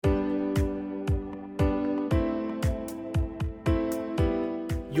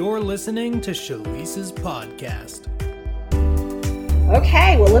You're listening to Shalice's podcast.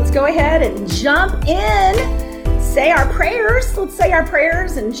 Okay, well, let's go ahead and jump in. Say our prayers. Let's say our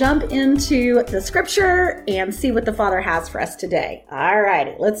prayers and jump into the scripture and see what the Father has for us today. All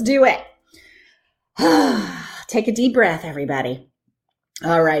righty, let's do it. Take a deep breath, everybody.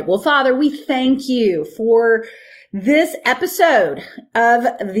 All right. Well, Father, we thank you for this episode of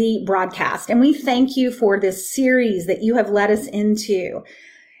the broadcast. And we thank you for this series that you have led us into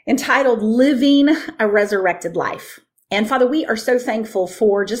entitled Living a Resurrected Life. And Father, we are so thankful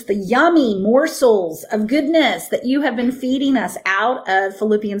for just the yummy morsels of goodness that you have been feeding us out of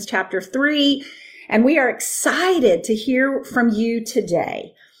Philippians chapter 3. And we are excited to hear from you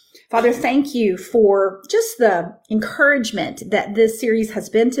today. Father, thank you for just the encouragement that this series has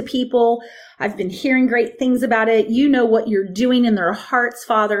been to people. I've been hearing great things about it. You know what you're doing in their hearts,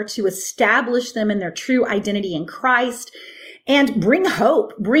 Father, to establish them in their true identity in Christ and bring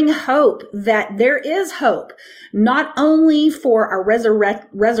hope that there is hope, not only for our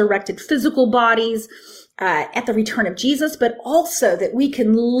resurrected physical bodies, at the return of Jesus, but also that we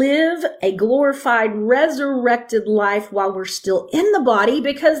can live a glorified, resurrected life while we're still in the body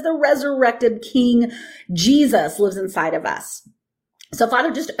because the resurrected King Jesus lives inside of us. So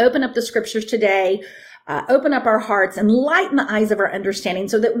Father, just open up the scriptures today, open up our hearts and lighten the eyes of our understanding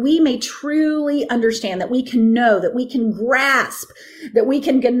so that we may truly understand, that we can know, that we can grasp, that we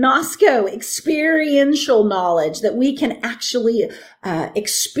can gnosko, experiential knowledge, that we can actually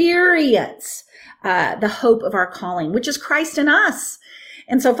experience the hope of our calling, which is Christ in us.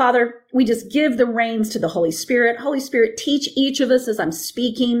 And so, Father, we just give the reins to the Holy Spirit. Holy Spirit, teach each of us as I'm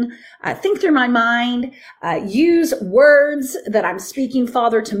speaking. Think through my mind. Use words that I'm speaking,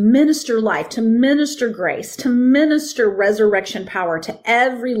 Father, to minister life, to minister grace, to minister resurrection power to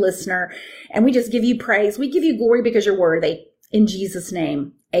every listener. And we just give you praise. We give you glory because you're worthy. In Jesus'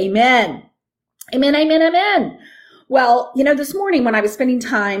 name, amen. Amen, amen, amen. Well, this morning when I was spending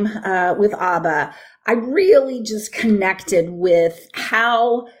time with Abba, I really just connected with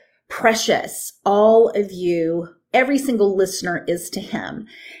how precious all of you, every single listener, is to him,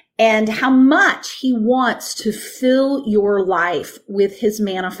 and how much he wants to fill your life with his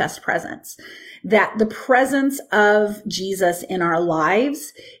manifest presence. That the presence of Jesus in our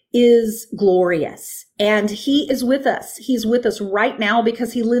lives is glorious. And he is with us. He's with us right now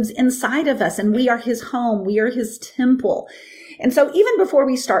because he lives inside of us and we are his home. We are his temple. And so even before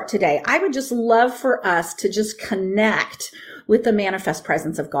we start today, I would just love for us to just connect with the manifest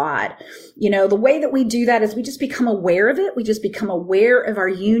presence of God. The way that we do that is we just become aware of it. We just become aware of our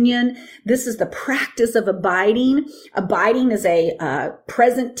union. This is the practice of abiding. Abiding is a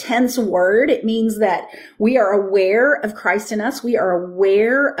present tense word. It means that we are aware of Christ in us. We are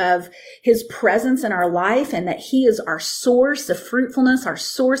aware of his presence in our life and that he is our source of fruitfulness, our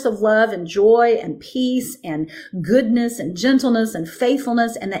source of love and joy and peace and goodness and gentleness and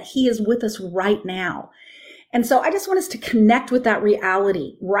faithfulness, and that he is with us right now. And so I just want us to connect with that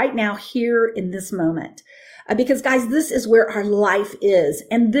reality right now here in this moment. Because guys, this is where our life is.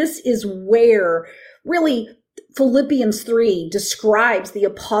 And this is where really Philippians 3 describes the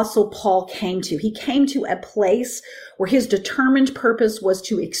Apostle Paul came to. He came to a place where his determined purpose was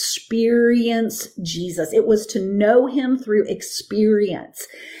to experience Jesus. It was to know him through experience.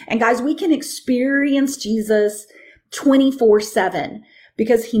 And guys, we can experience Jesus 24/7.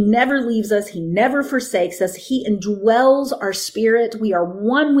 Because he never leaves us. He never forsakes us. He indwells our spirit. We are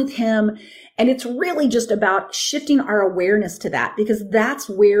one with him. And it's really just about shifting our awareness to that, because that's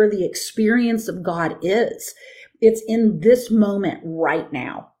where the experience of God is. It's in this moment right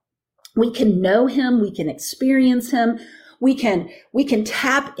now. We can know him. We can experience him. We can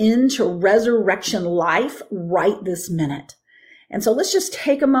tap into resurrection life right this minute. And so let's just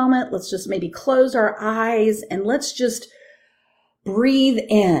take a moment. Let's just maybe close our eyes and let's just breathe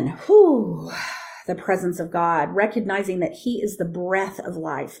in the presence of God, recognizing that he is the breath of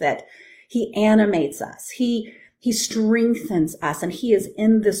life, that he animates us, he strengthens us, and he is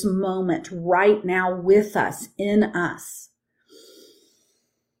in this moment right now with us, in us.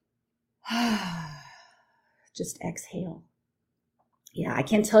 Just exhale. Yeah, I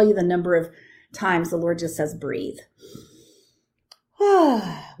can't tell you the number of times the Lord just says, breathe.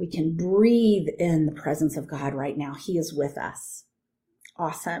 We can breathe in the presence of God right now. He is with us.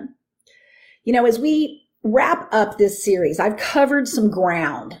 Awesome. As we wrap up this series, I've covered some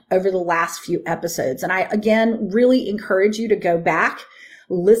ground over the last few episodes. And I, again, really encourage you to go back,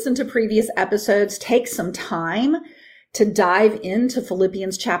 listen to previous episodes, take some time to dive into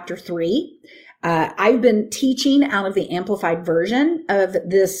Philippians chapter 3. I've been teaching out of the amplified version of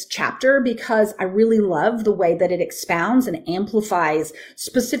this chapter because I really love the way that it expounds and amplifies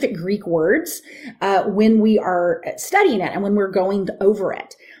specific Greek words when we are studying it and when we're going over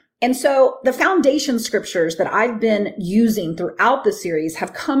it. And so the foundation scriptures that I've been using throughout the series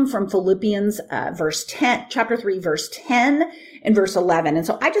have come from Philippians chapter 3, verse 10 and verse 11. And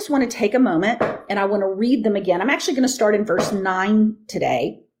so I just want to take a moment and I want to read them again. I'm actually going to start in verse 9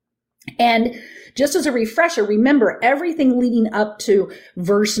 today. And just as a refresher, remember everything leading up to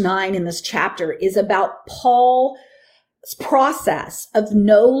verse 9 in this chapter is about Paul's process of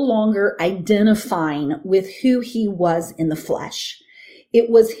no longer identifying with who he was in the flesh. It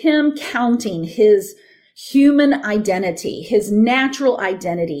was him counting his human identity, his natural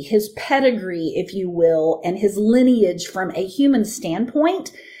identity, his pedigree, if you will, and his lineage from a human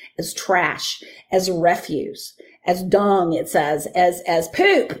standpoint as trash, as refuse, as dung, it says, as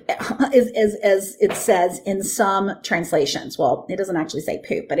poop, as it says in some translations. Well, it doesn't actually say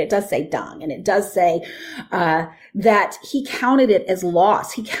poop, but it does say dung. And it does say that he counted it as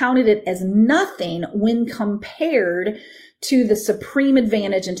loss. He counted it as nothing when compared to the supreme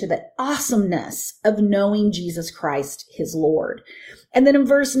advantage and to the awesomeness of knowing Jesus Christ, his Lord. And then in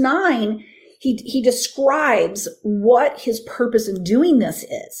verse 9, he describes what his purpose in doing this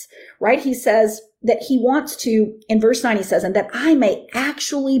is, right? He says that he wants to, in verse 9, he says, and that I may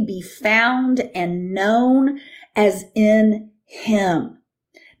actually be found and known as in him,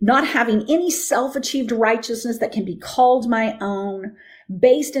 not having any self-achieved righteousness that can be called my own,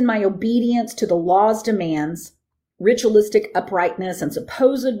 based in my obedience to the law's demands, ritualistic uprightness and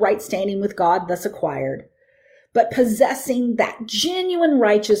supposed right standing with God thus acquired, but possessing that genuine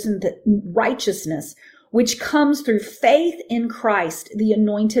righteousness which comes through faith in Christ, the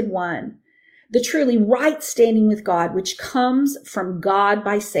Anointed One, the truly right standing with God, which comes from God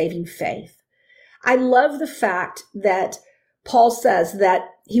by saving faith. I love the fact that Paul says that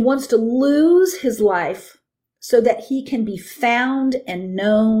he wants to lose his life so that he can be found and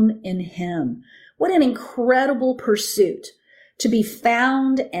known in him. What an incredible pursuit to be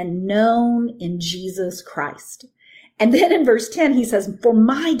found and known in Jesus Christ. And then in verse 10, he says, for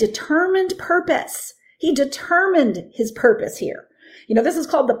my determined purpose. He determined his purpose here. You know, this is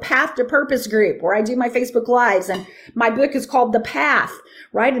called the Path to Purpose group where I do my Facebook Lives, and my book is called The Path,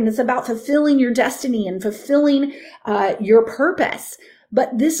 right? And it's about fulfilling your destiny and fulfilling your purpose.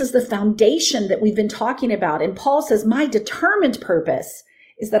 But this is the foundation that we've been talking about. And Paul says, my determined purpose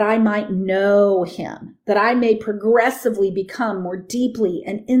is that I might know him, that I may progressively become more deeply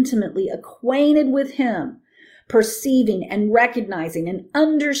and intimately acquainted with him, perceiving and recognizing and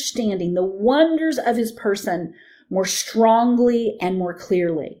understanding the wonders of his person more strongly and more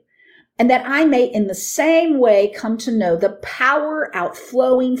clearly, and that I may in the same way come to know the power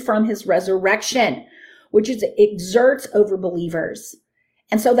outflowing from his resurrection, which exerts over believers.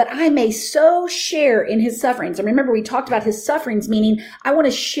 And so that I may so share in his sufferings. And remember, we talked about his sufferings, meaning I want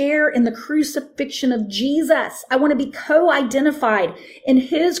to share in the crucifixion of Jesus. I want to be co-identified in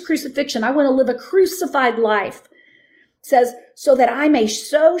his crucifixion. I want to live a crucified life. It says, so that I may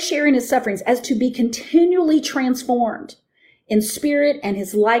so share in his sufferings as to be continually transformed in spirit and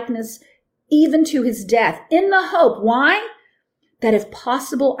his likeness, even to his death, in the hope. Why? That if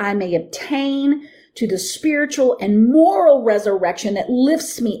possible, I may obtain to the spiritual and moral resurrection that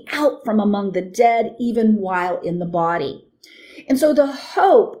lifts me out from among the dead, even while in the body. And so the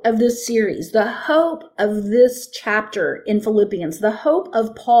hope of this series, the hope of this chapter in Philippians, the hope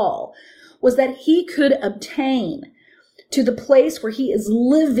of Paul was that he could obtain to the place where he is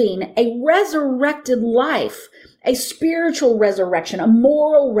living a resurrected life, a spiritual resurrection, a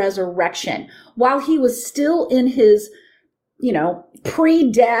moral resurrection, while he was still in his,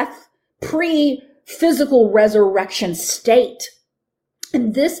 pre-death, pre-physical resurrection state.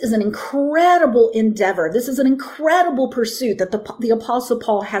 And this is an incredible endeavor. This is an incredible pursuit that the Apostle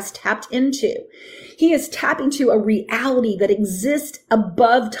Paul has tapped into. He is tapping to a reality that exists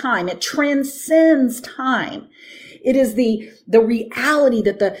above time. It transcends time. It is the reality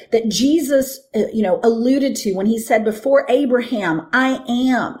that Jesus, alluded to when he said, before Abraham, I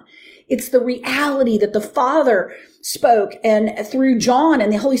am. It's the reality that the Father spoke and through John,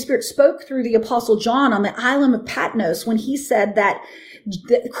 and the Holy Spirit spoke through the Apostle John on the island of Patmos when he said that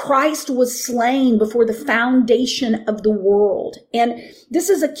Christ was slain before the foundation of the world. And this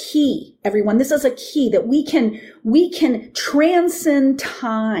is a key, everyone. This is a key that we can transcend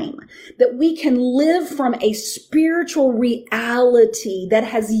time, that we can live from a spiritual reality that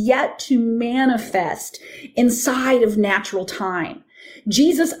has yet to manifest inside of natural time.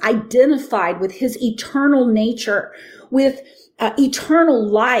 Jesus identified with his eternal nature, with eternal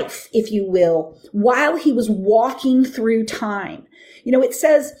life, if you will, while he was walking through time. It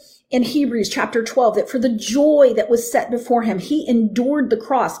says in Hebrews chapter 12 that for the joy that was set before him, he endured the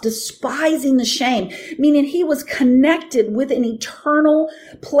cross, despising the shame, meaning he was connected with an eternal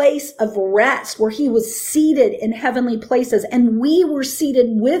place of rest where he was seated in heavenly places and we were seated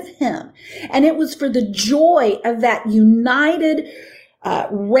with him. And it was for the joy of that united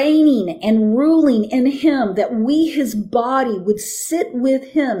reigning and ruling in him that we, his body, would sit with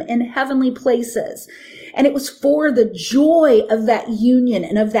him in heavenly places. And it was for the joy of that union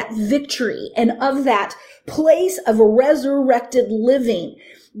and of that victory and of that place of resurrected living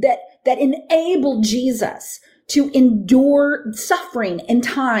that enabled Jesus to endure suffering in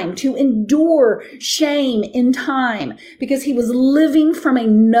time, to endure shame in time, because he was living from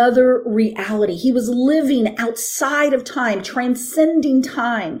another reality. He was living outside of time, transcending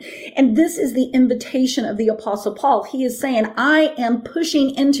time. And this is the invitation of the Apostle Paul. He is saying, I am pressing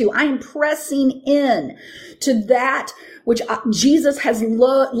in to that which Jesus has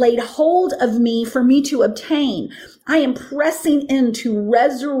laid hold of me for me to obtain. I am pressing into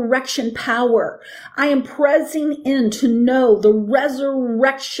resurrection power. I am pressing in to know the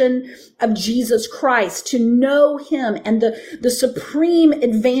resurrection of Jesus Christ, to know him and the supreme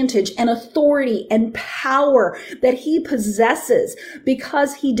advantage and authority and power that he possesses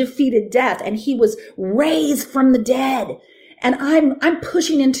because he defeated death and he was raised from the dead. And I'm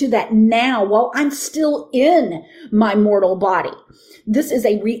pushing into that now while I'm still in my mortal body. This is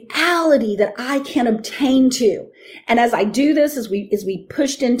a reality that I can obtain to. And as I do this, as we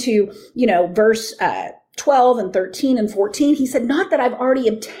pushed into, verse 12 and 13 and 14, he said, not that I've already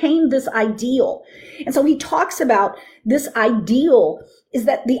obtained this ideal. And so he talks about this ideal is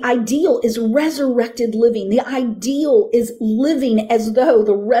that the ideal is resurrected living. The ideal is living as though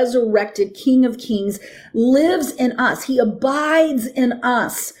the resurrected King of Kings lives in us. He abides in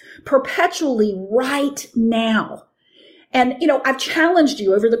us perpetually right now. And, I've challenged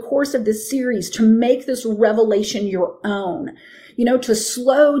you over the course of this series to make this revelation your own, to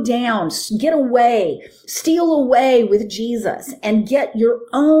slow down, get away, steal away with Jesus and get your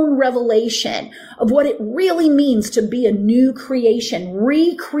own revelation of what it really means to be a new creation,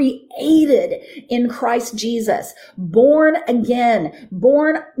 recreated in Christ Jesus, born again,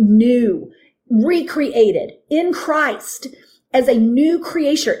 born new, recreated in Christ as a new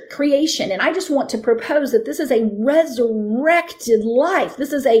creation. And I just want to propose that this is a resurrected life.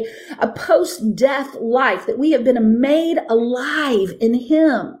 This is a post-death life, that we have been made alive in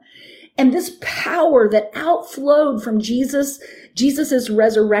him. And this power that outflowed from Jesus's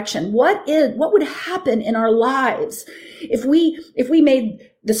resurrection, what would happen in our lives if we made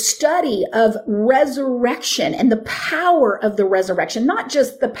the study of resurrection and the power of the resurrection, not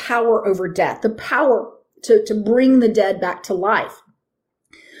just the power over death, the power to bring the dead back to life,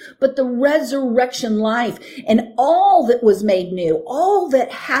 but the resurrection life and all that was made new, all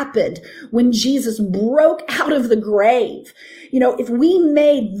that happened when Jesus broke out of the grave. If we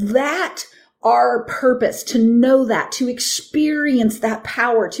made that our purpose, to know that, to experience that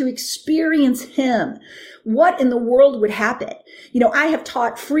power, to experience him, what in the world would happen? I have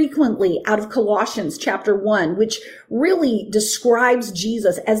taught frequently out of Colossians chapter 1, which really describes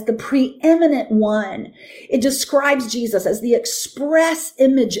Jesus as the preeminent one. It describes Jesus as the express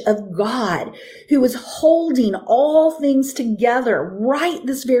image of God, who is holding all things together right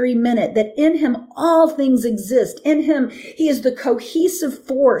this very minute, that in him all things exist. In him, he is the cohesive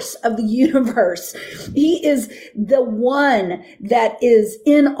force of the universe. He is the one that is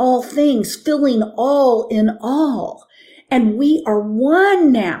in all things, filling all in all. And we are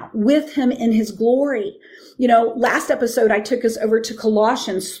one now with him in his glory. Last episode, I took us over to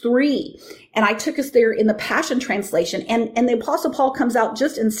Colossians 3, and I took us there in the Passion Translation. And the Apostle Paul comes out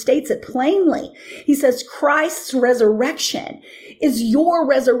just and states it plainly. He says, Christ's resurrection is your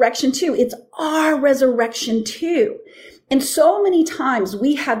resurrection too. It's our resurrection too. And so many times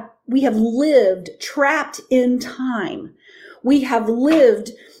we have lived trapped in time. We have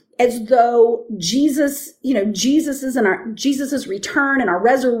lived as though Jesus Jesus's return and our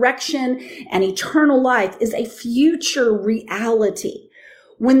resurrection and eternal life is a future reality.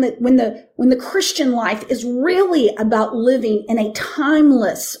 When the Christian life is really about living in a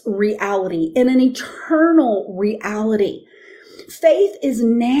timeless reality, in an eternal reality. Faith is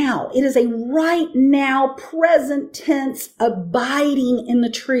now. It is a right now, present tense, abiding in the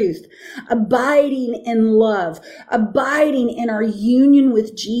truth, abiding in love, abiding in our union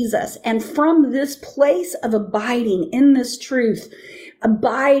with Jesus. And from this place of abiding in this truth,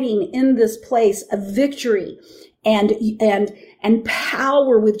 abiding in this place of victory and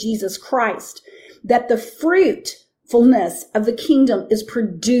power with Jesus Christ, that the fruit fullness of the kingdom is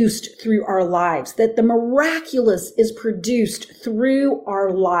produced through our lives, that the miraculous is produced through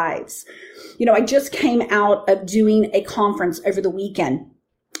our lives. I just came out of doing a conference over the weekend,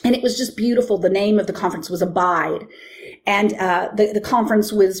 and it was just beautiful. The name of the conference was Abide. And the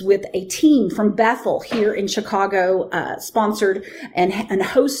conference was with a team from Bethel here in Chicago, sponsored and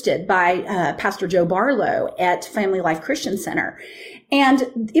hosted by Pastor Joe Barlow at Family Life Christian Center.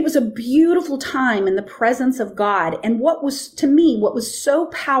 And it was a beautiful time in the presence of God. And what was so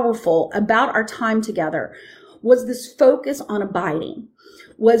powerful about our time together was this focus on abiding,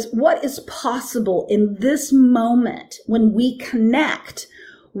 was what is possible in this moment when we connect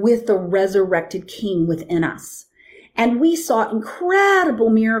with the resurrected King within us. And we saw incredible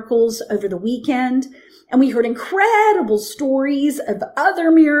miracles over the weekend, and we heard incredible stories of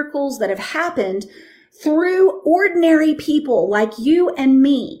other miracles that have happened through ordinary people like you and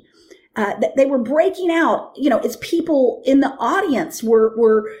me. That they were breaking out, as people in the audience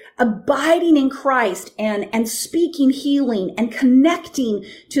were abiding in Christ and speaking healing and connecting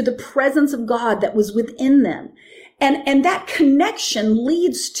to the presence of God that was within them. And that connection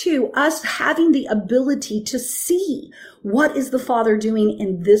leads to us having the ability to see what is the Father doing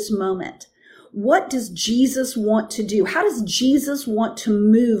in this moment. What does Jesus want to do? How does Jesus want to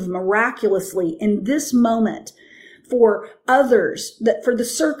move miraculously in this moment for others, for the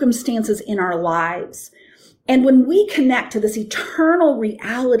circumstances in our lives? And when we connect to this eternal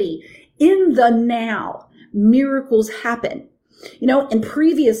reality in the now, miracles happen. In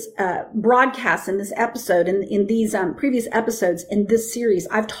previous broadcasts in this episode, in these previous episodes in this series,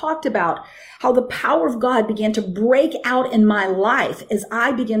 I've talked about how the power of God began to break out in my life as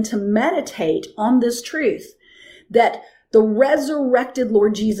I began to meditate on this truth, that the resurrected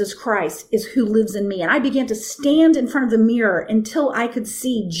Lord Jesus Christ is who lives in me. And I began to stand in front of the mirror until I could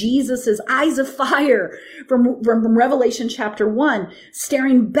see Jesus's eyes of fire from Revelation chapter 1,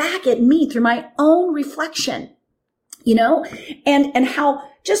 staring back at me through my own reflection. And how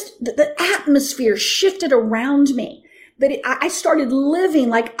just the atmosphere shifted around me, that I started living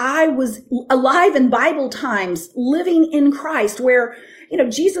like I was alive in Bible times, living in Christ, where,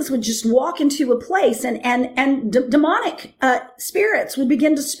 Jesus would just walk into a place and demonic spirits would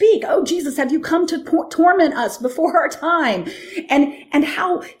begin to speak. Oh, Jesus, have you come to torment us before our time? And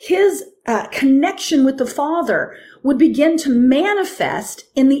how his connection with the Father would begin to manifest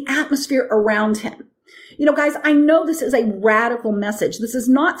in the atmosphere around him. Guys, I know this is a radical message. This is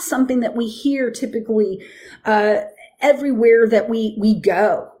not something that we hear typically everywhere that we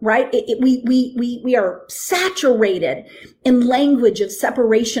go, right? We are saturated in language of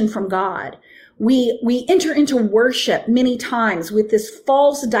separation from God. We enter into worship many times with this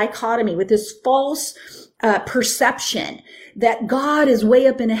false dichotomy, with this false perception that God is way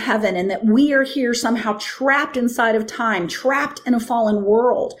up in heaven and that we are here somehow trapped inside of time, trapped in a fallen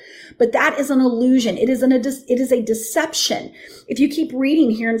world. But that is an illusion. It is a deception. If you keep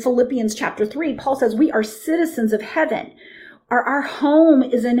reading here in Philippians chapter 3, Paul says we are citizens of heaven. Our home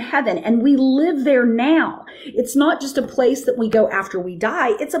is in heaven and we live there now. It's not just a place that we go after we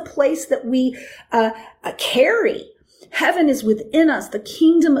die. It's a place that we carry. Heaven is within us. The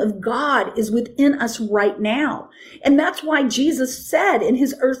kingdom of God is within us right now. And that's why Jesus said in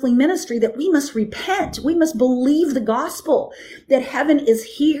his earthly ministry that we must repent. We must believe the gospel, that heaven is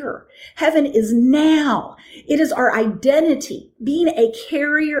here. Heaven is now. It is our identity. Being a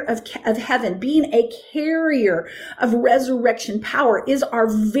carrier of heaven, being a carrier of resurrection power is our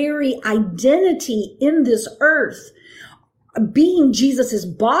very identity in this earth. Being Jesus's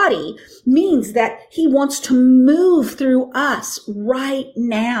body means that he wants to move through us right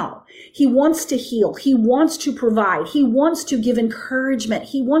now. He wants to heal. He wants to provide. He wants to give encouragement.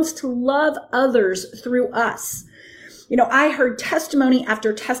 He wants to love others through us. I heard testimony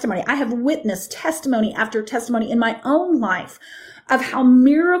after testimony. I have witnessed testimony after testimony in my own life of how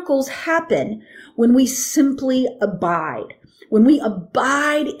miracles happen when we simply abide. When we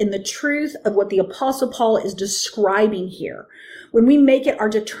abide in the truth of what the Apostle Paul is describing here, when we make it our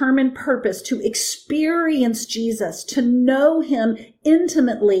determined purpose to experience Jesus, to know him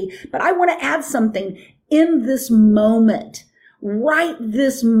intimately, but I want to add something, in this moment, right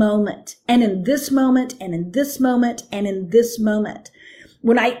this moment, and in this moment, and in this moment, and in this moment.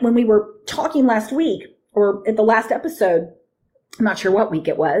 When we were talking last week, or at the last episode, I'm not sure what week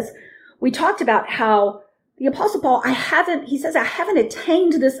it was, we talked about how the Apostle Paul, he says, I haven't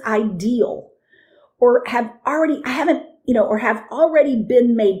attained this ideal or have already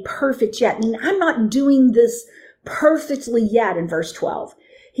been made perfect yet. I'm not doing this perfectly yet in verse 12.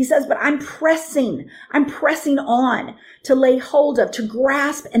 He says, but I'm pressing on to lay hold of, to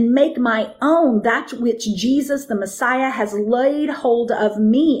grasp and make my own that which Jesus, the Messiah, has laid hold of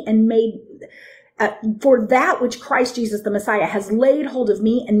me and made, for that which Christ Jesus, the Messiah, has laid hold of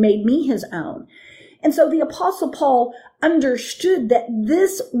me and made me his own. And so the Apostle Paul understood that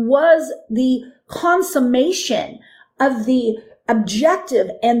this was the consummation of the objective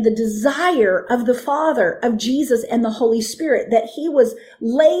and the desire of the Father, of Jesus and the Holy Spirit, that he was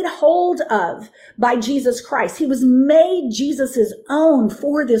laid hold of by Jesus Christ. He was made Jesus' own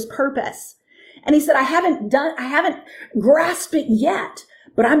for this purpose. And he said, I haven't grasped it yet,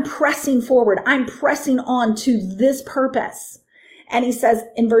 but I'm pressing forward. I'm pressing on to this purpose. And he says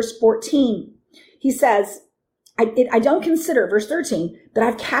in verse 14, he says, I don't consider, verse 13, that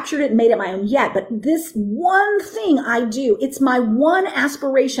I've captured it and made it my own yet, but this one thing I do, it's my one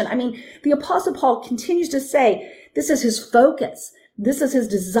aspiration. I mean, the Apostle Paul continues to say, this is his focus. This is his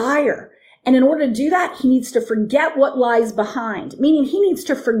desire. And in order to do that, he needs to forget what lies behind, meaning he needs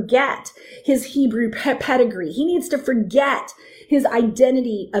to forget his Hebrew pedigree. He needs to forget his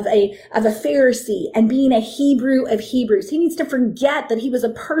identity of a Pharisee and being a Hebrew of Hebrews. He needs to forget that he was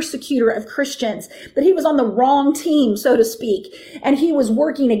a persecutor of Christians, that he was on the wrong team, so to speak, and he was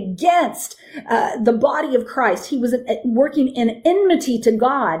working against the body of Christ. He was working in enmity to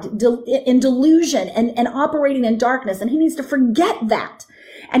God, in delusion and operating in darkness, and he needs to forget that.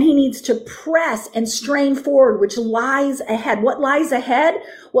 And he needs to press and strain forward, which lies ahead. What lies ahead?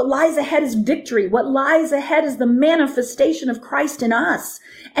 What lies ahead is victory. What lies ahead is the manifestation of Christ in us.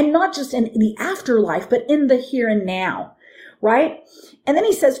 And not just in the afterlife, but in the here and now, right? And then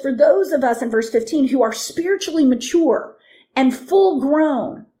he says, for those of us in verse 15 who are spiritually mature and full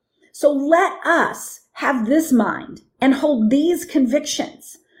grown, so let us have this mind and hold these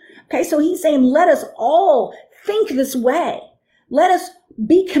convictions. Okay, so he's saying, let us all think this way. Let us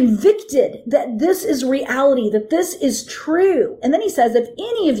be convicted that this is reality, that this is true. And then he says, if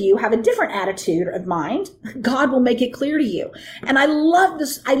any of you have a different attitude of mind, God will make it clear to you. And I love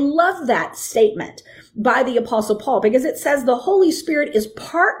this. I love that statement by the Apostle Paul, because it says the Holy Spirit is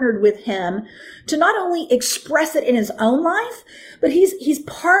partnered with him to not only express it in his own life, but he's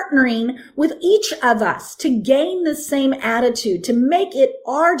partnering with each of us to gain the same attitude, to make it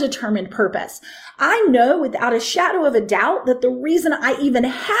our determined purpose. I know without a shadow of a doubt that the reason I even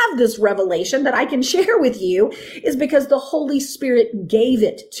have this revelation that I can share with you is because the Holy Spirit gave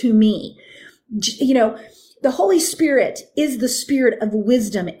it to me. You know, the Holy Spirit is the spirit of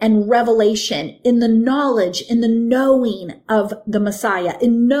wisdom and revelation in the knowledge, in the knowing of the Messiah,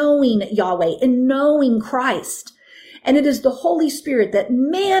 in knowing Yahweh, in knowing Christ. And it is the Holy Spirit that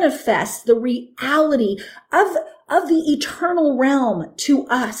manifests the reality of the eternal realm to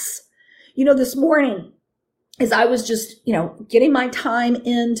us. You know, this morning, as I was just, getting my time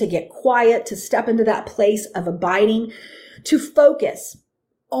in to get quiet, to step into that place of abiding, to focus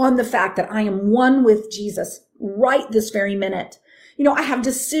on the fact that I am one with Jesus right this very minute. I have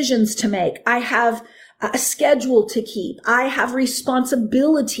decisions to make. I have a schedule to keep. I have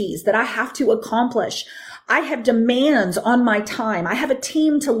responsibilities that I have to accomplish. I have demands on my time. I have a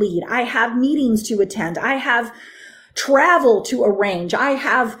team to lead. I have meetings to attend. I have travel to arrange. I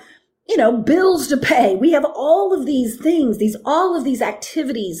have bills to pay. We have all of these things, all of these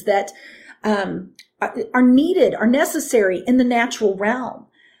activities that are needed, are necessary in the natural realm.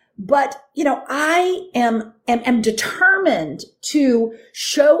 But, I am determined to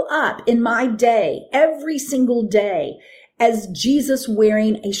show up in my day, every single day, as Jesus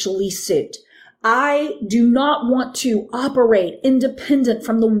wearing a shalish suit. I do not want to operate independent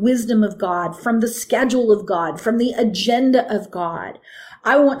from the wisdom of God, from the schedule of God, from the agenda of God.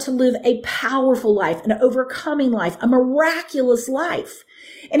 I want to live a powerful life, an overcoming life, a miraculous life.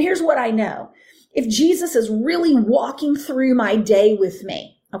 And here's what I know. If Jesus is really walking through my day with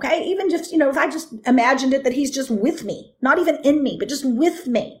me, okay, even just, if I just imagined it that he's just with me, not even in me, but just with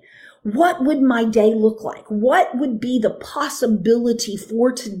me, what would my day look like? What would be the possibility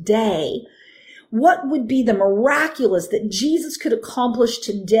for today? What would be the miraculous that Jesus could accomplish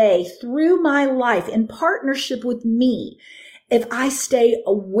today through my life in partnership with me? If I stay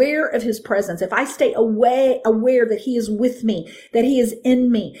aware of his presence, if I stay aware that he is with me, that he is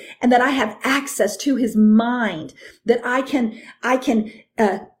in me, and that I have access to his mind, that I can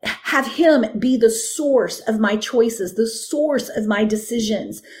have him be the source of my choices, the source of my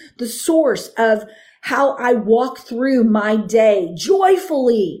decisions, the source of how I walk through my day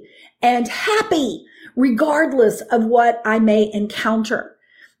joyfully and happy, regardless of what I may encounter.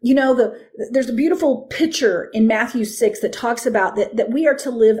 There's a beautiful picture in Matthew 6 that talks about that we are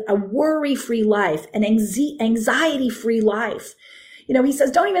to live a worry-free life, an anxiety-free life. He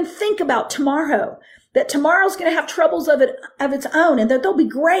says, don't even think about tomorrow, that tomorrow's going to have troubles of its own, and that there'll be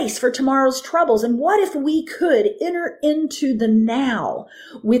grace for tomorrow's troubles. And what if we could enter into the now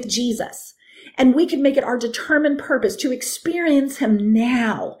with Jesus? And we could make it our determined purpose to experience him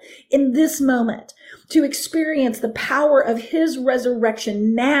now, in this moment, to experience the power of his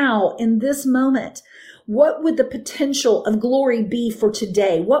resurrection now, in this moment. What would the potential of glory be for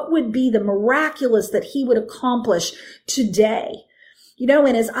today? What would be the miraculous that he would accomplish today?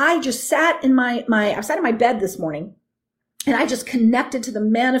 And as I just sat in I sat in my bed this morning, and I just connected to the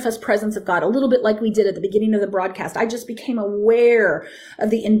manifest presence of God, a little bit like we did at the beginning of the broadcast. I just became aware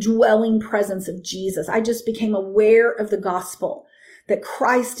of the indwelling presence of Jesus. I just became aware of the gospel, that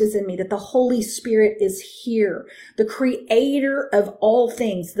Christ is in me, that the Holy Spirit is here, the creator of all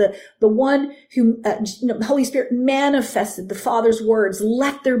things, the one who, the Holy Spirit manifested the Father's words,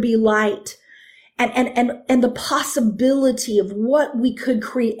 let there be light. And the possibility of what we could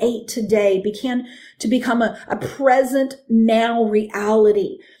create today began to become a present now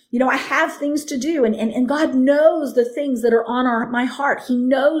reality. I have things to do, and God knows the things that are on my heart. He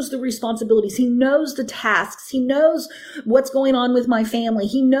knows the responsibilities. He knows the tasks. He knows what's going on with my family.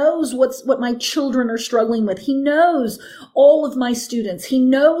 He knows what my children are struggling with. He knows all of my students. He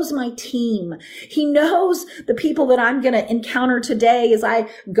knows my team. He knows the people that I'm going to encounter today as I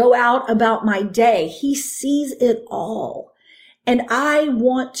go out about my day. He sees it all. And I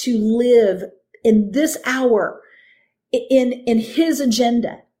want to live in this hour in his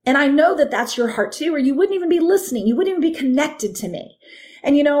agenda. And I know that that's your heart too, or you wouldn't even be listening. You wouldn't even be connected to me.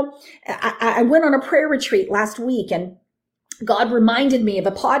 And I went on a prayer retreat last week, and God reminded me of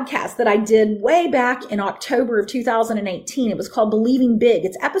a podcast that I did way back in October of 2018. It was called Believing Big.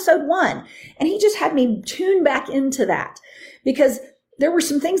 It's episode 1. And he just had me tune back into that, because there were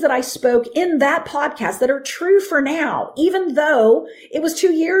some things that I spoke in that podcast that are true for now, even though it was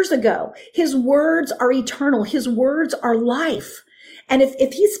 2 years ago. His words are eternal. His words are life. And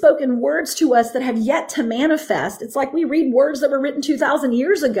if he's spoken words to us that have yet to manifest, it's like we read words that were written 2,000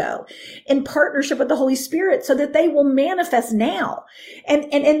 years ago in partnership with the Holy Spirit so that they will manifest now. And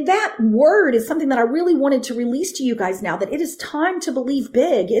that word is something that I really wanted to release to you guys now, that it is time to believe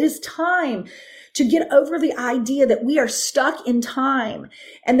big. It is time to get over the idea that we are stuck in time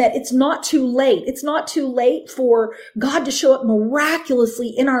and that it's not too late. It's not too late for God to show up miraculously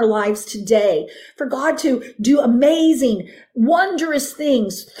in our lives today, for God to do amazing, wondrous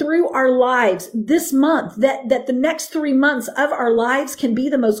things through our lives this month, that the next 3 months of our lives can be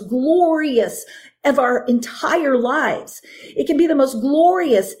the most glorious of our entire lives. It can be the most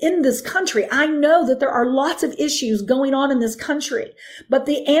glorious in this country. I know that there are lots of issues going on in this country, but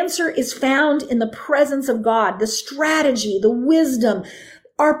the answer is found in the presence of God, the strategy, the wisdom,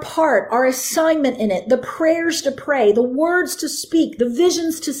 our part, our assignment in it, the prayers to pray, the words to speak, the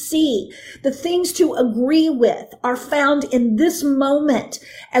visions to see, the things to agree with are found in this moment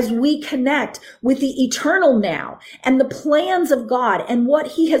as we connect with the eternal now and the plans of God and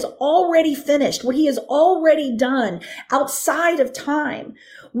what he has already finished, what he has already done outside of time.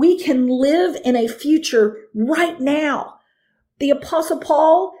 We can live in a future right now. The Apostle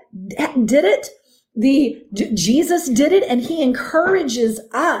Paul did it. Jesus did it, and he encourages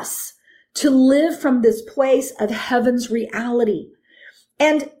us to live from this place of heaven's reality.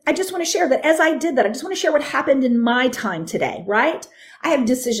 And I just want to share that as I did that, I just want to share what happened in my time today, right? I have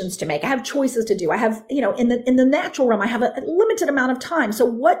decisions to make. I have choices to do. I have, in the natural realm, I have a limited amount of time. So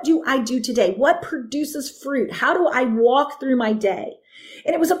what do I do today? What produces fruit? How do I walk through my day?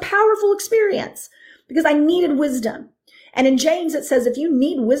 And it was a powerful experience because I needed wisdom. And in James, it says, if you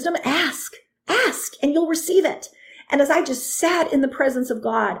need wisdom, ask and you'll receive it. And as I just sat in the presence of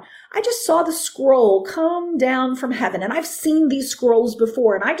God, I just saw the scroll come down from heaven. And I've seen these scrolls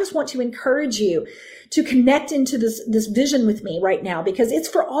before. And I just want to encourage you to connect into this vision with me right now, because it's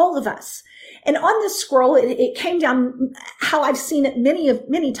for all of us. And on this scroll, it came down how I've seen it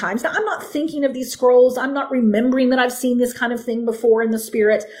many times. Now, I'm not thinking of these scrolls. I'm not remembering that I've seen this kind of thing before in the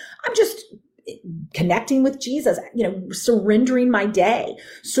Spirit. I'm just connecting with Jesus, surrendering my day,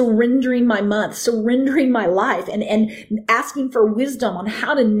 surrendering my month, surrendering my life, and asking for wisdom on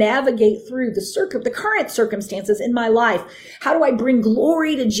how to navigate through the current circumstances in my life. How do I bring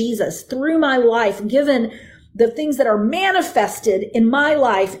glory to Jesus through my life, given the things that are manifested in my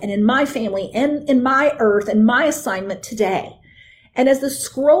life and in my family and in my earth and my assignment today? And as the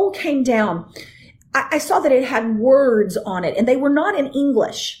scroll came down, I saw that it had words on it, and they were not in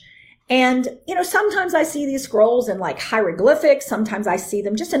English. And, sometimes I see these scrolls in like hieroglyphics. Sometimes I see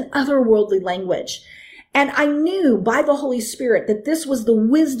them just in otherworldly language. And I knew by the Holy Spirit that this was the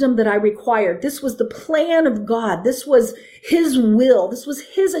wisdom that I required. This was the plan of God. This was his will. This was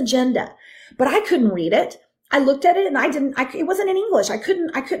his agenda. But I couldn't read it. I looked at it and it wasn't in English. I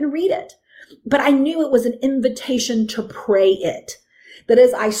couldn't read it. But I knew it was an invitation to pray it. That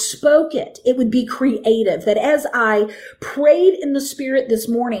as I spoke it, it would be creative. That as I prayed in the Spirit this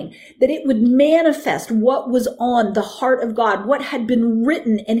morning, that it would manifest what was on the heart of God, what had been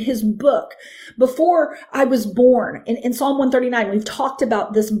written in his book before I was born. In Psalm 139, we've talked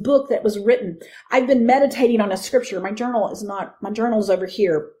about this book that was written. I've been meditating on a scripture. My journal's over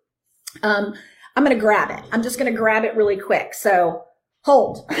here. I'm going to grab it. I'm just going to grab it really quick. So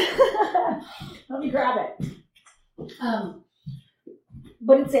hold. Let me grab it.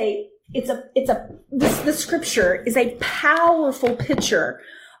 But this scripture is a powerful picture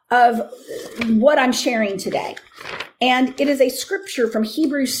of what I'm sharing today. And it is a scripture from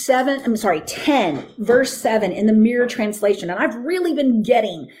Hebrews 10, verse 7 in the Mirror translation. And I've really been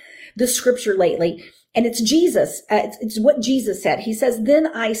getting this scripture lately. And it's Jesus. It's what Jesus said. He says, "Then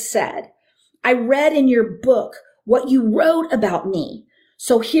I said, I read in your book what you wrote about me.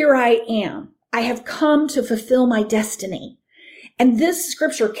 So here I am. I have come to fulfill my destiny." And this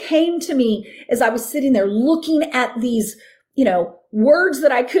scripture came to me as I was sitting there looking at these, words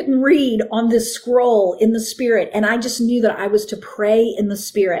that I couldn't read on this scroll in the Spirit. And I just knew that I was to pray in the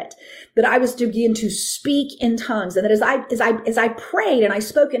Spirit, that I was to begin to speak in tongues. And that as I prayed and I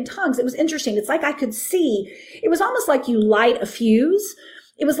spoke in tongues, it was interesting. It's like I could see, it was almost like you light a fuse.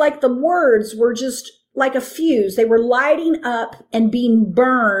 It was like the words were just like a fuse. They were lighting up and being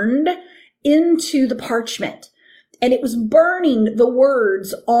burned into the parchment. And it was burning the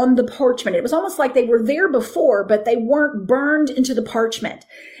words on the parchment. It was almost like they were there before, but they weren't burned into the parchment.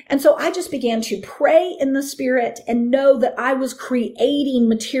 And so I just began to pray in the Spirit and know that I was creating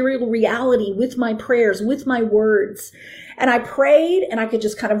material reality with my prayers, with my words. And I prayed, and I could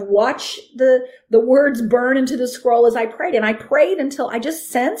just kind of watch the words burn into the scroll as I prayed. And I prayed until I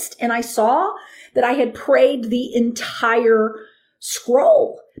just sensed and I saw that I had prayed the entire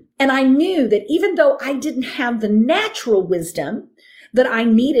scroll. And I knew that even though I didn't have the natural wisdom that I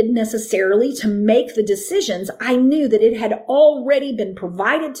needed necessarily to make the decisions, I knew that it had already been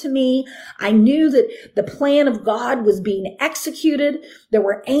provided to me. I knew that the plan of God was being executed. There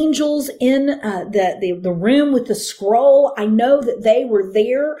were angels in the room with the scroll. I know that they were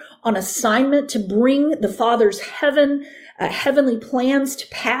there on assignment to bring the Father's heavenly plans to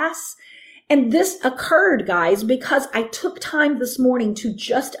pass. And this occurred, guys, because I took time this morning to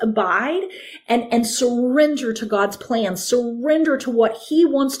just abide and surrender to God's plan, surrender to what he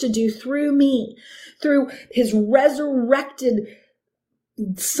wants to do through me, through his resurrected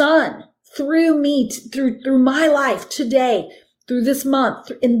Son, through me, through my life today, through this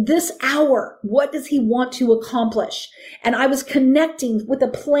month, in this hour. What does he want to accomplish? And I was connecting with a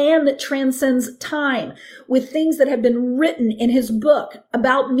plan that transcends time, with things that have been written in his book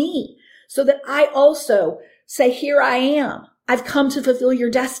about me, so that I also say, here I am. I've come to fulfill your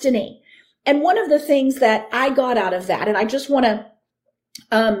destiny. And one of the things that I got out of that, and I just want to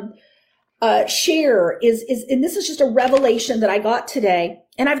share is, and this is just a revelation that I got today,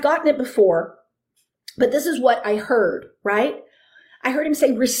 and I've gotten it before, but this is what I heard, right? I heard him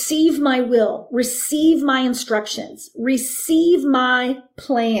say, receive my will, receive my instructions, receive my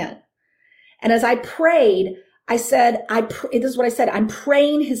plan. And as I prayed, I said, this is what I said, I'm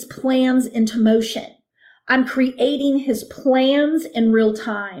praying his plans into motion. I'm creating his plans in real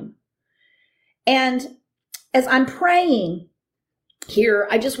time. And as I'm praying here,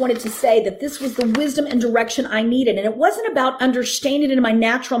 I just wanted to say that this was the wisdom and direction I needed. And it wasn't about understanding it in my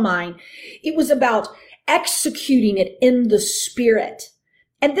natural mind. It was about executing it in the Spirit.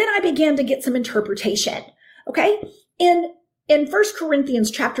 And then I began to get some interpretation. Okay? In 1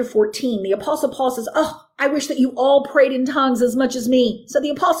 Corinthians chapter 14, the Apostle Paul says, I wish that you all prayed in tongues as much as me. So the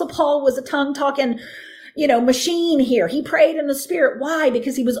Apostle Paul was a tongue-talking, machine here. He prayed in the Spirit. Why?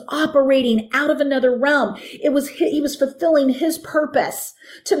 Because he was operating out of another realm. He was fulfilling his purpose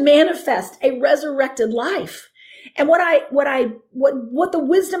to manifest a resurrected life. And what the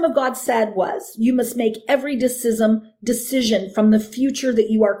wisdom of God said was, you must make every decision from the future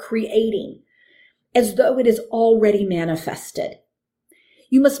that you are creating as though it is already manifested.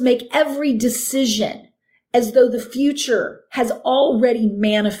 You must make every decision as though the future has already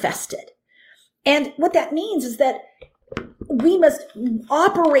manifested. And what that means is that we must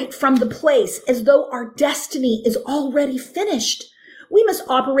operate from the place as though our destiny is already finished. We must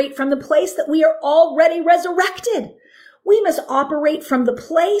operate from the place that we are already resurrected. We must operate from the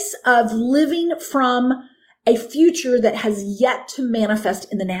place of living from a future that has yet to manifest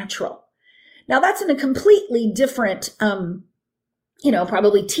in the natural. Now that's in a completely different,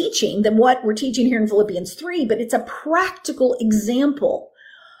 probably teaching than what we're teaching here in Philippians 3, but it's a practical example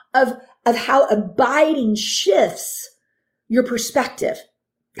of how abiding shifts your perspective,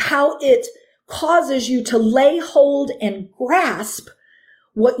 how it causes you to lay hold and grasp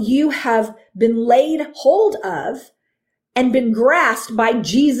what you have been laid hold of and been grasped by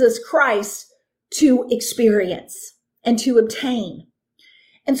Jesus Christ to experience and to obtain.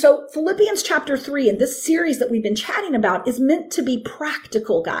 And so Philippians chapter 3 and this series that we've been chatting about is meant to be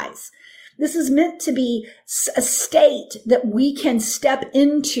practical, guys. This is meant to be a state that we can step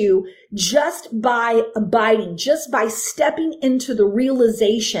into just by abiding, just by stepping into the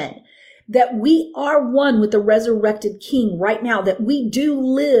realization that we are one with the resurrected King right now, that we do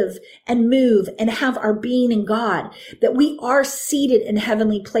live and move and have our being in God, that we are seated in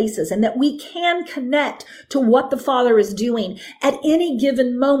heavenly places, and that we can connect to what the Father is doing at any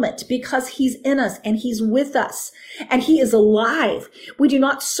given moment because he's in us and he's with us and he is alive. We do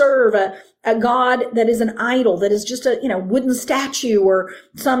not serve a God that is an idol, that is just a, wooden statue or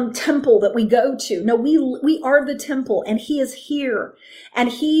some temple that we go to. No, we are the temple and he is here and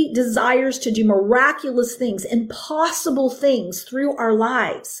he desires to do miraculous things, impossible things through our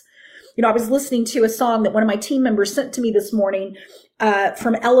lives. I was listening to a song that one of my team members sent to me this morning,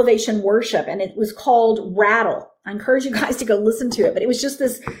 from Elevation Worship, and it was called Rattle. I encourage you guys to go listen to it. But it was just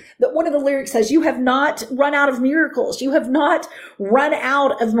that one of the lyrics says, you have not run out of miracles. You have not run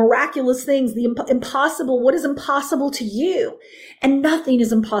out of miraculous things. The impossible, what is impossible to you? And nothing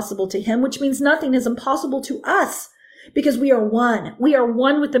is impossible to him, which means nothing is impossible to us because we are one. We are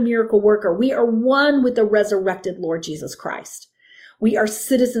one with the miracle worker. We are one with the resurrected Lord Jesus Christ. We are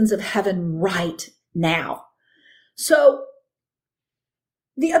citizens of heaven right now. So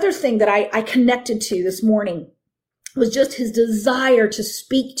the other thing that I connected to this morning was just his desire to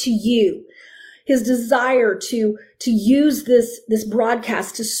speak to you, his desire to use this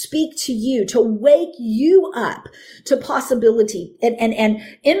broadcast to speak to you, to wake you up to possibility and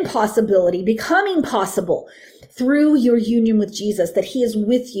impossibility becoming possible through your union with Jesus, that he is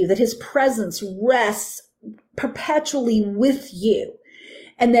with you, that his presence rests perpetually with you,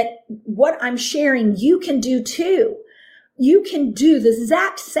 and that what I'm sharing, you can do too. You can do the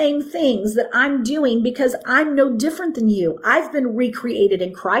exact same things that I'm doing because I'm no different than you. I've been recreated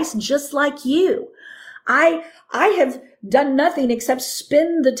in Christ just like you. I have done nothing except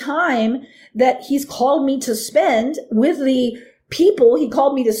spend the time that he's called me to spend with the people he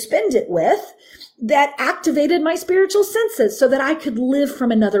called me to spend it with that activated my spiritual senses so that I could live from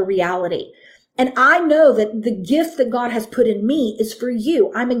another reality. And I know that the gift that God has put in me is for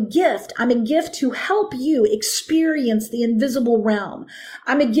you. I'm a gift. I'm a gift to help you experience the invisible realm.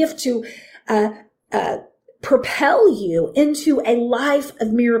 I'm a gift to propel you into a life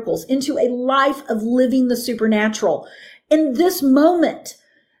of miracles, into a life of living the supernatural in this moment,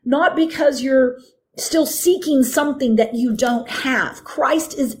 not because you're still seeking something that you don't have.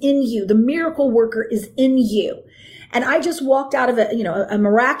 Christ is in you. The miracle worker is in you. And I just walked out of a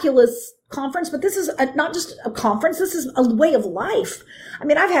miraculous conference, but this is not just a conference. This is a way of life. I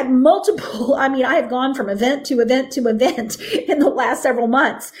mean, I've had I have gone from event to event to event in the last several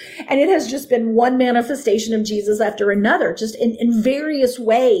months. And it has just been one manifestation of Jesus after another, just in various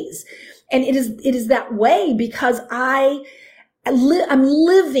ways. And it is that way because I'm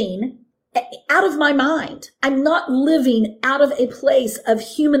living out of my mind. I'm not living out of a place of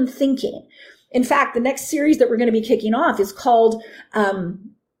human thinking. In fact, the next series that we're going to be kicking off is called,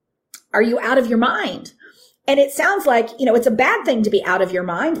 Are You Out of Your Mind? And it sounds like, it's a bad thing to be out of your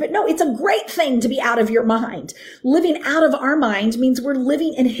mind, but no, it's a great thing to be out of your mind. Living out of our mind means we're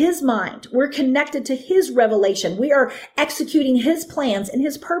living in his mind. We're connected to his revelation. We are executing his plans and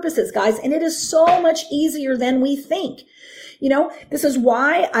his purposes, guys. And it is so much easier than we think. This is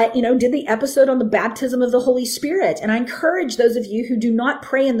why I, did the episode on the baptism of the Holy Spirit. And I encourage those of you who do not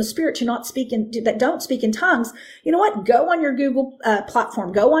pray in the Spirit, that don't speak in tongues. You know what? Go on your Google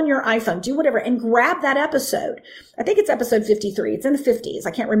platform, go on your iPhone, do whatever, and grab that episode. I think it's episode 53. It's in the 50s.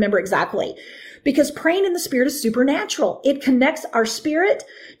 I can't remember exactly. Because praying in the Spirit is supernatural. It connects our spirit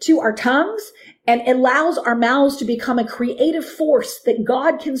to our tongues and allows our mouths to become a creative force that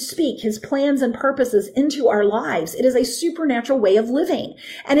God can speak his plans and purposes into our lives. It is a supernatural way of living.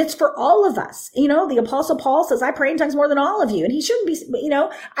 And it's for all of us. The Apostle Paul says, I pray in tongues more than all of you. And he shouldn't be,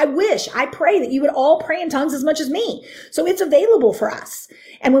 I pray that you would all pray in tongues as much as me. So it's available for us.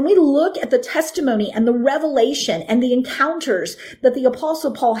 And when we look at the testimony and the revelation and the encounters that the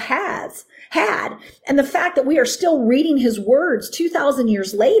Apostle Paul had, and the fact that we are still reading his words 2,000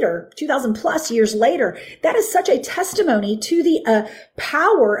 plus years years later, that is such a testimony to the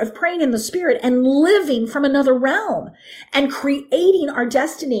power of praying in the Spirit and living from another realm and creating our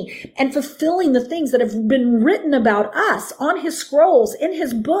destiny and fulfilling the things that have been written about us on his scrolls, in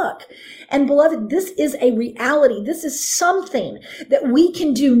his book. And beloved, this is a reality. This is something that we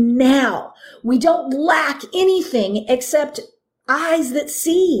can do now. We don't lack anything except eyes that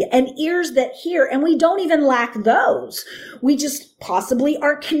see and ears that hear, and we don't even lack those. We just possibly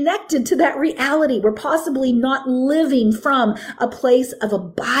aren't connected to that reality. We're possibly not living from a place of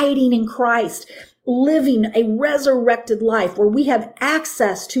abiding in Christ, living a resurrected life where we have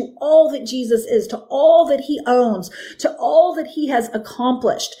access to all that Jesus is, to all that he owns, to all that he has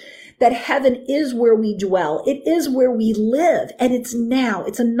accomplished. That heaven is where we dwell. It is where we live, and it's now.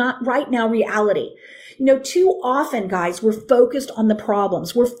 It's a not right now reality. You know, too often, guys, we're focused on the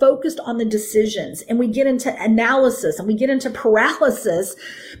problems. We're focused on the decisions, and we get into analysis and we get into paralysis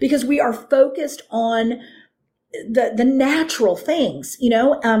because we are focused on the natural things. You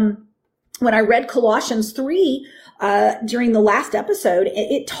know, when I read Colossians 3 during the last episode,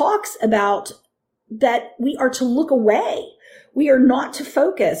 it talks about that we are to look away. We are not to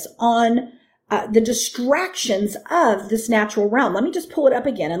focus on the distractions of this natural realm. Let me just pull it up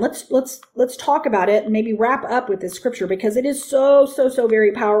again and let's talk about it and maybe wrap up with this scripture because it is so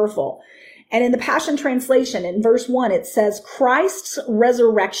very powerful. And in the Passion Translation, in verse 1, it says, Christ's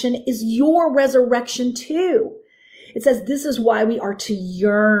resurrection is your resurrection too. It says, this is why we are to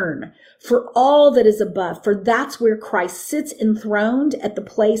yearn for all that is above, for that's where Christ sits enthroned at the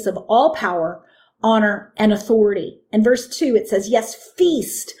place of all power, honor, and authority. And verse 2, it says, yes,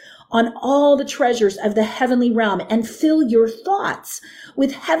 feast on all the treasures of the heavenly realm and fill your thoughts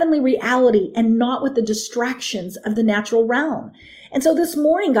with heavenly reality and not with the distractions of the natural realm. And so this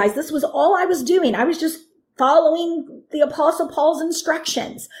morning, guys, this was all I was doing. I was just following the Apostle Paul's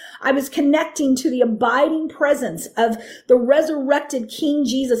instructions. I was connecting to the abiding presence of the resurrected King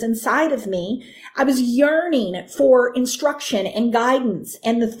Jesus inside of me. I was yearning for instruction and guidance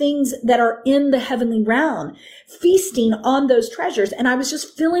and the things that are in the heavenly realm, feasting on those treasures. And I was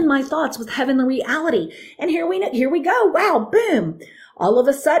just filling my thoughts with heavenly reality. And here we go. Wow, boom. All of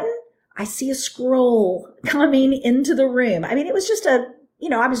a sudden, I see a scroll coming into the room. I mean, it was just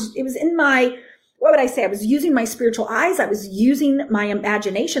it was in my, what would I say? I was using my spiritual eyes. I was using my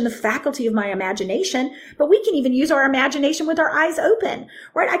imagination, the faculty of my imagination, but we can even use our imagination with our eyes open,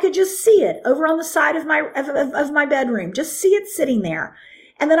 right? I could just see it over on the side of my bedroom, just see it sitting there.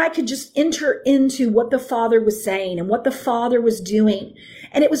 And then I could just enter into what the Father was saying and what the Father was doing.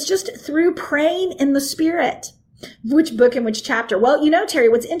 And it was just through praying in the Spirit. Which book and which chapter? Well, you know, Terry,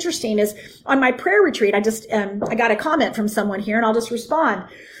 what's interesting is on my prayer retreat, I got a comment from someone here and I'll just respond.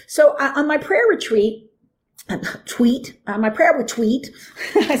 So on my prayer retreat, I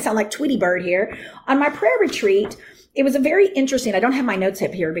sound like Tweety Bird here. On my prayer retreat, it was a very interesting, I don't have my notes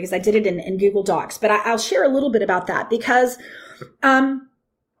up here because I did it in Google Docs, but I'll share a little bit about that because,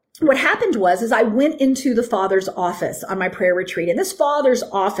 what happened was I went into the Father's office on my prayer retreat. And this Father's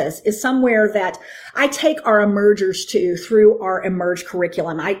office is somewhere that I take our emergers to through our Emerge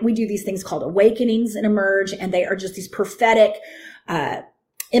curriculum. We do these things called awakenings in Emerge, and they are just these prophetic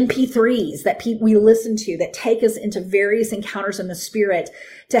MP3s that we listen to that take us into various encounters in the Spirit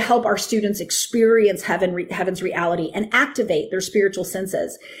to help our students experience heaven's reality and activate their spiritual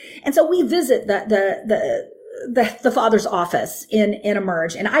senses. And so we visit the Father's office in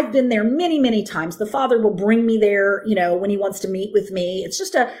Emerge. And I've been there many times. The Father will bring me there, when he wants to meet with me. It's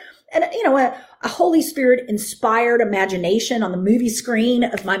just a Holy Spirit inspired imagination on the movie screen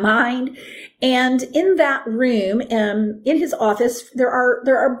of my mind. And in that room, in his office, there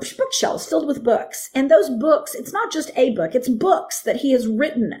are bookshelves filled with books. And those books, it's not just a book, it's books that he has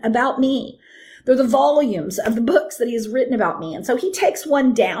written about me. They're the volumes of the books that he has written about me. And so he takes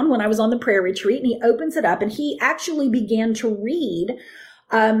one down when I was on the prayer retreat and he opens it up and he actually began to read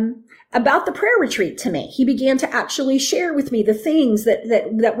about the prayer retreat to me. He began to actually share with me the things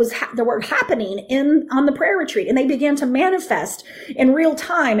that were happening on the prayer retreat. And they began to manifest in real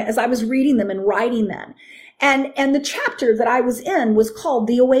time as I was reading them and writing them. And the chapter that I was in was called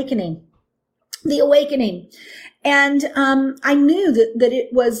The Awakening. The Awakening. And I knew that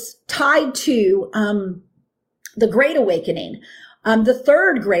it was tied to the Great Awakening, the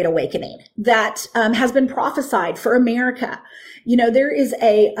third Great Awakening that has been prophesied for America. There is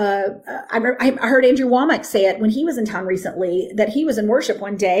I heard Andrew Womack say it when he was in town recently, that he was in worship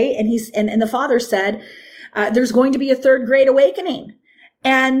one day and the Father said, there's going to be a third Great Awakening.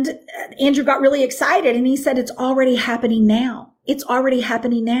 And Andrew got really excited and he said, it's already happening now. It's already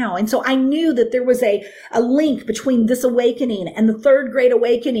happening now. And so I knew that there was a link between this awakening and the third great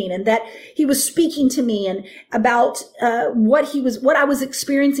awakening, and that he was speaking to me and about what I was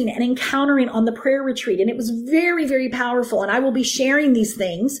experiencing and encountering on the prayer retreat. And it was very, very powerful. And I will be sharing these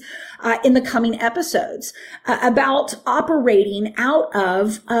things in the coming episodes about operating out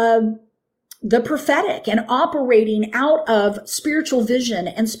of the prophetic and operating out of spiritual vision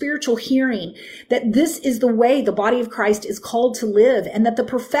and spiritual hearing, that this is the way the body of Christ is called to live, and that the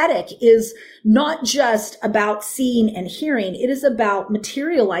prophetic is not just about seeing and hearing. It is about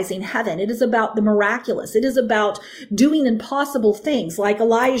materializing heaven. It is about the miraculous. It is about doing impossible things like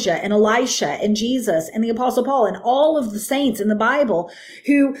Elijah and Elisha and Jesus and the Apostle Paul and all of the saints in the Bible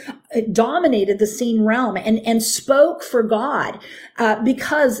who dominated the seen realm and spoke for God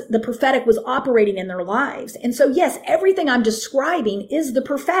because the prophetic was operating in their lives. And so, yes, everything I'm describing is the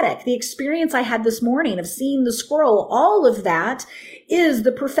prophetic. The experience I had this morning of seeing the scroll, all of that is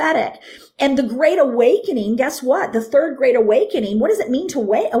the prophetic. And the Great Awakening, guess what? The third Great Awakening, what does it mean to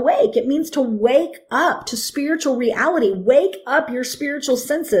awake? It means to wake up to spiritual reality. Wake up your spiritual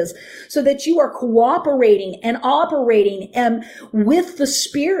senses so that you are cooperating and operating with the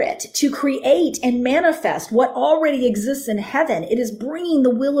Spirit to create and manifest what already exists in heaven. It is bringing the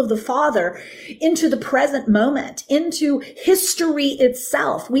will of the Father into the present moment, into history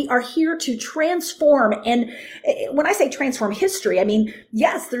itself. We are here to transform. And when I say transform history, I mean,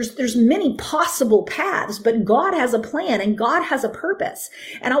 yes, there's many possible paths, but God has a plan and God has a purpose.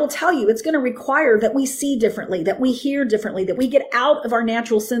 And I will tell you, it's going to require that we see differently, that we hear differently, that we get out of our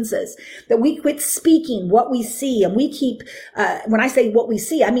natural senses, that we quit speaking what we see. And we keep, when I say what we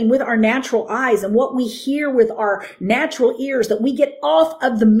see, I mean with our natural eyes, and what we hear with our natural ears, that we get off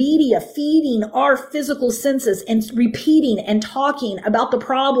of the media feeding our physical senses and repeating and talking about the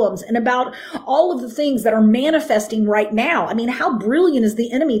problems and about all of the things that are manifesting right now. I mean, how brilliant is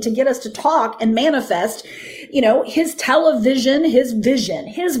the enemy to get us to talk and manifest, his television, his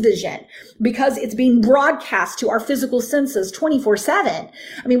vision, because it's being broadcast to our physical senses 24/7.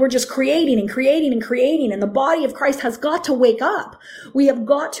 I mean, we're just creating and creating and creating, and the body of Christ has got to wake up. We have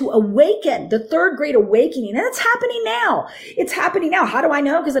got to awaken, the third great awakening, and it's happening now. It's happening now. How do I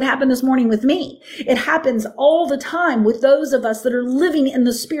know? Because it happened this morning with me. It happens all the time with those of us that are living in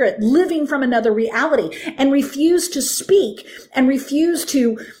the Spirit, living from another reality, and refuse to speak and refuse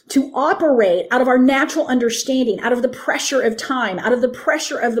to operate out of our natural understanding, out of the pressure of time, out of the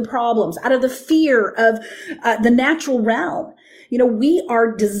pressure of the problems, out of the fear of the natural realm. We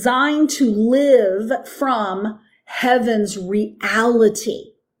are designed to live from heaven's reality.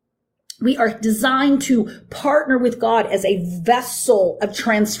 We are designed to partner with God as a vessel of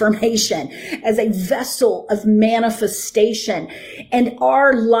transformation, as a vessel of manifestation. And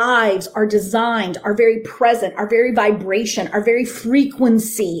our lives are designed, our very present, our very vibration, our very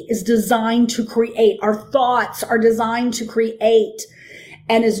frequency is designed to create. Our thoughts are designed to create.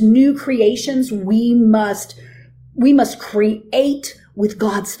 And as new creations, we must create with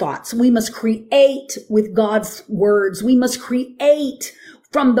God's thoughts. We must create with God's words. We must create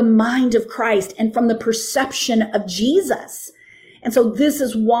from the mind of Christ and from the perception of Jesus. And so this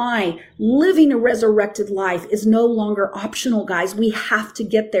is why living a resurrected life is no longer optional, guys. We have to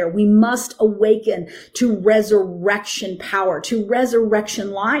get there. We must awaken to resurrection power, to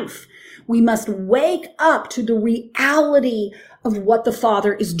resurrection life. We must wake up to the reality of what the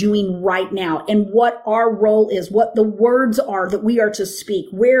Father is doing right now and what our role is, what the words are that we are to speak,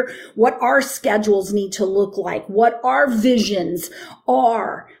 what our schedules need to look like, what our visions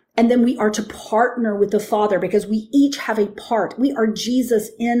are. And then we are to partner with the Father because we each have a part. We are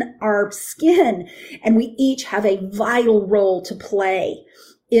Jesus in our skin, and we each have a vital role to play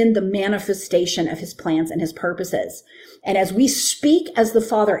in the manifestation of his plans and his purposes. And as we speak as the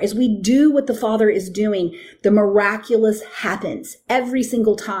Father, as we do what the Father is doing, the miraculous happens every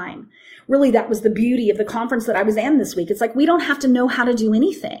single time. Really, that was the beauty of the conference that I was in this week. It's like we don't have to know how to do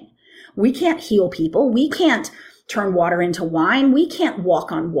anything. We can't heal people. We can't turn water into wine. We can't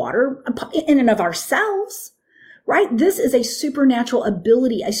walk on water in and of ourselves, right? This is a supernatural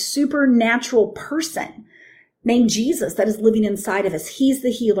ability, a supernatural person named Jesus that is living inside of us. He's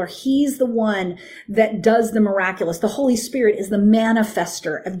the healer. He's the one that does the miraculous. The Holy Spirit is the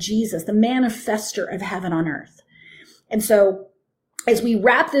manifester of Jesus, the manifester of heaven on earth. And so as we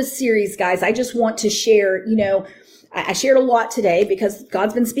wrap this series, guys, I just want to share, I shared a lot today because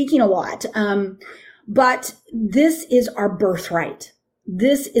God's been speaking a lot. But this is our birthright.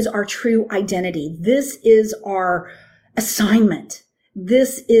 This is our true identity. This is our assignment.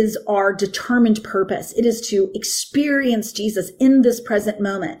 This is our determined purpose. It is to experience Jesus in this present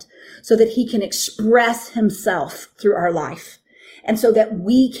moment so that he can express himself through our life. And so that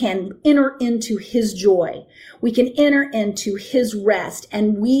we can enter into his joy. We can enter into his rest,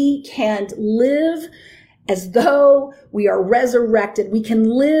 and we can live as though we are resurrected. We can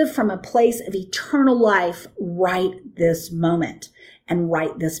live from a place of eternal life right this moment, and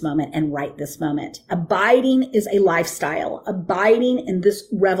right this moment, and right this moment. Abiding is a lifestyle. Abiding in this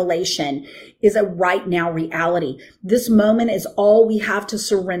revelation is a right now reality. This moment is all we have to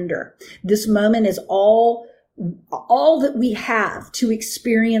surrender. This moment is all that we have to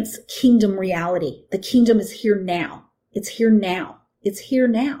experience kingdom reality. The kingdom is here now. It's here now. It's here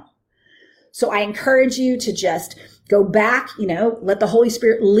now. So I encourage you to just go back, let the Holy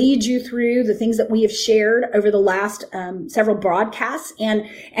Spirit lead you through the things that we have shared over the last several broadcasts, and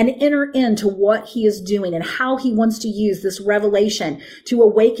enter into what he is doing and how he wants to use this revelation to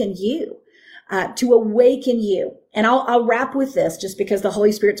awaken you. And I'll wrap with this just because the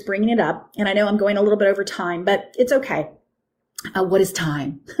Holy Spirit's bringing it up. And I know I'm going a little bit over time, but it's okay. What is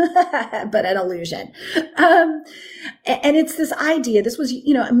time? But an illusion. And it's this idea. This was,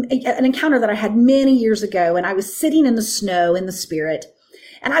 an encounter that I had many years ago, and I was sitting in the snow in the Spirit,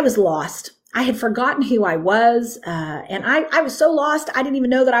 and I was lost. I had forgotten who I was. And I was so lost. I didn't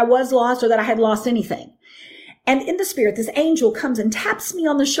even know that I was lost or that I had lost anything. And in the Spirit, this angel comes and taps me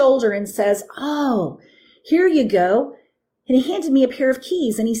on the shoulder and says, "Oh, here you go." And he handed me a pair of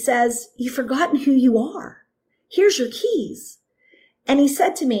keys, and he says, "You've forgotten who you are. Here's your keys." And he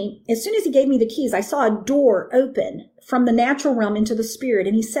said to me, as soon as he gave me the keys, I saw a door open from the natural realm into the spirit.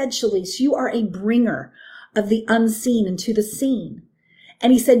 And he said, "Shalise, you are a bringer of the unseen into the seen."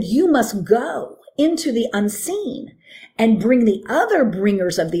 And he said, "You must go into the unseen and bring the other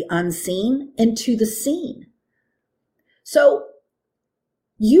bringers of the unseen into the seen." So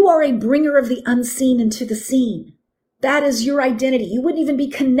you are a bringer of the unseen into the seen. That is your identity. You wouldn't even be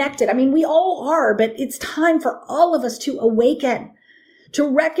connected. I mean, we all are, but it's time for all of us to awaken, to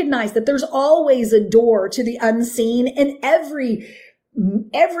recognize that there's always a door to the unseen in every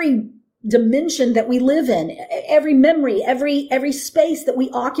dimension that we live in, every memory, every space that we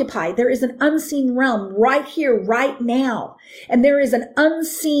occupy. There is an unseen realm right here, right now. And there is an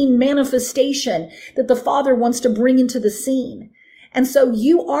unseen manifestation that the Father wants to bring into the scene. And so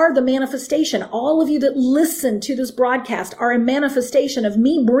you are the manifestation. All of you that listen to this broadcast are a manifestation of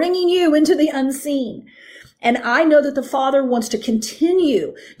me bringing you into the unseen. And I know that the Father wants to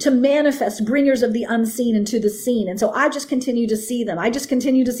continue to manifest bringers of the unseen into the seen. And so I just continue to see them. I just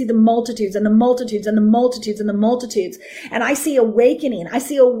continue to see the multitudes and the multitudes and the multitudes and the multitudes. And I see awakening. I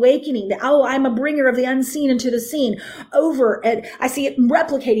see awakening. Oh, I'm a bringer of the unseen into the seen over. And I see it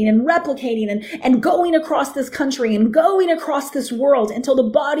replicating and going across this country and going across this world until the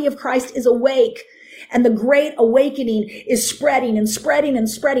body of Christ is awake. And the great awakening is spreading and spreading and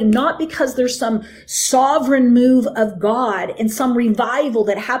spreading, not because there's some sovereign move of God and some revival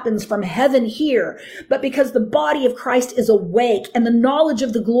that happens from heaven here, but because the body of Christ is awake and the knowledge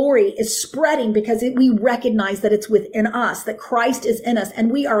of the glory is spreading because we recognize that it's within us, that Christ is in us,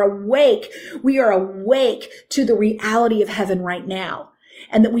 and we are awake. We are awake to the reality of heaven right now,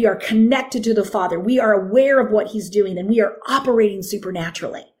 and that we are connected to the Father. We are aware of what he's doing, and we are operating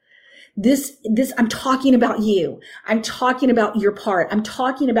supernaturally. This, I'm talking about you. I'm talking about your part. I'm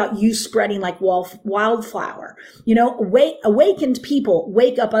talking about you spreading like wildflower. Awakened people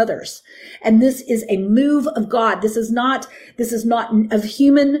wake up others. And this is a move of God. This is not of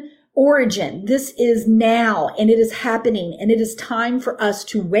human origin. This is now, and it is happening. And it is time for us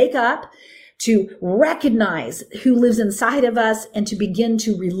to wake up, to recognize who lives inside of us, and to begin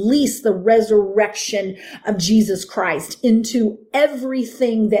to release the resurrection of Jesus Christ into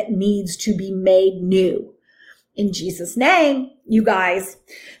everything that needs to be made new. In Jesus' name, you guys.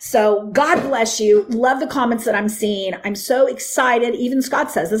 So God bless you. Love the comments that I'm seeing. I'm so excited. Even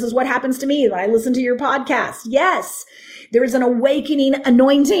Scott says, this is what happens to me when I listen to your podcast. Yes. There is an awakening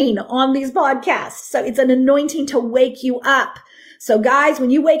anointing on these podcasts. So it's an anointing to wake you up. So guys,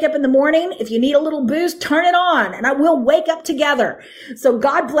 when you wake up in the morning, if you need a little boost, turn it on and I will wake up together. So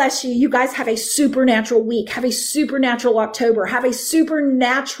God bless you. You guys have a supernatural week. Have a supernatural October. Have a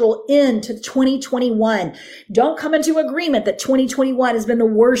supernatural end to 2021. Don't come into agreement that 2021 has been the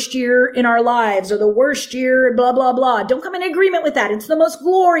worst year in our lives or the worst year, blah, blah, blah. Don't come in agreement with that. It's the most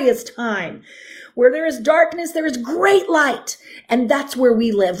glorious time. Where there is darkness, there is great light. And that's where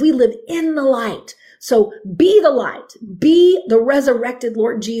we live. We live in the light. So be the light, be the resurrected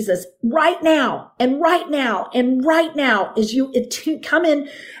Lord Jesus right now and right now and right now as you come in,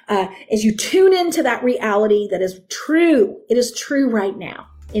 as you tune into that reality that is true. It is true right now.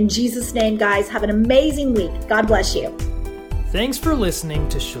 In Jesus' name, guys, have an amazing week. God bless you. Thanks for listening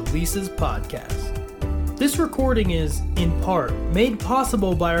to Shalisa's podcast. This recording is, in part, made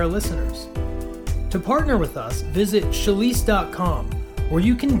possible by our listeners. To partner with us, visit Shalice.com, where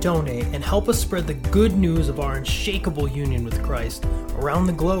you can donate and help us spread the good news of our unshakable union with Christ around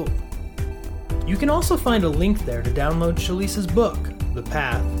the globe. You can also find a link there to download Shalice's book, The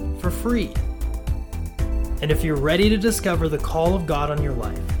Path, for free. And if you're ready to discover the call of God on your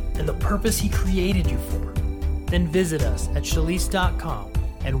life and the purpose He created you for, then visit us at Shalice.com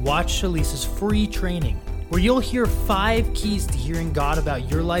and watch Shalice's free training, where you'll hear 5 keys to hearing God about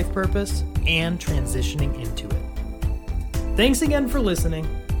your life purpose and transitioning into it. Thanks again for listening.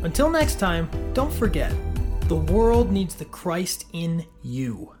 Until next time, don't forget, the world needs the Christ in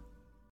you.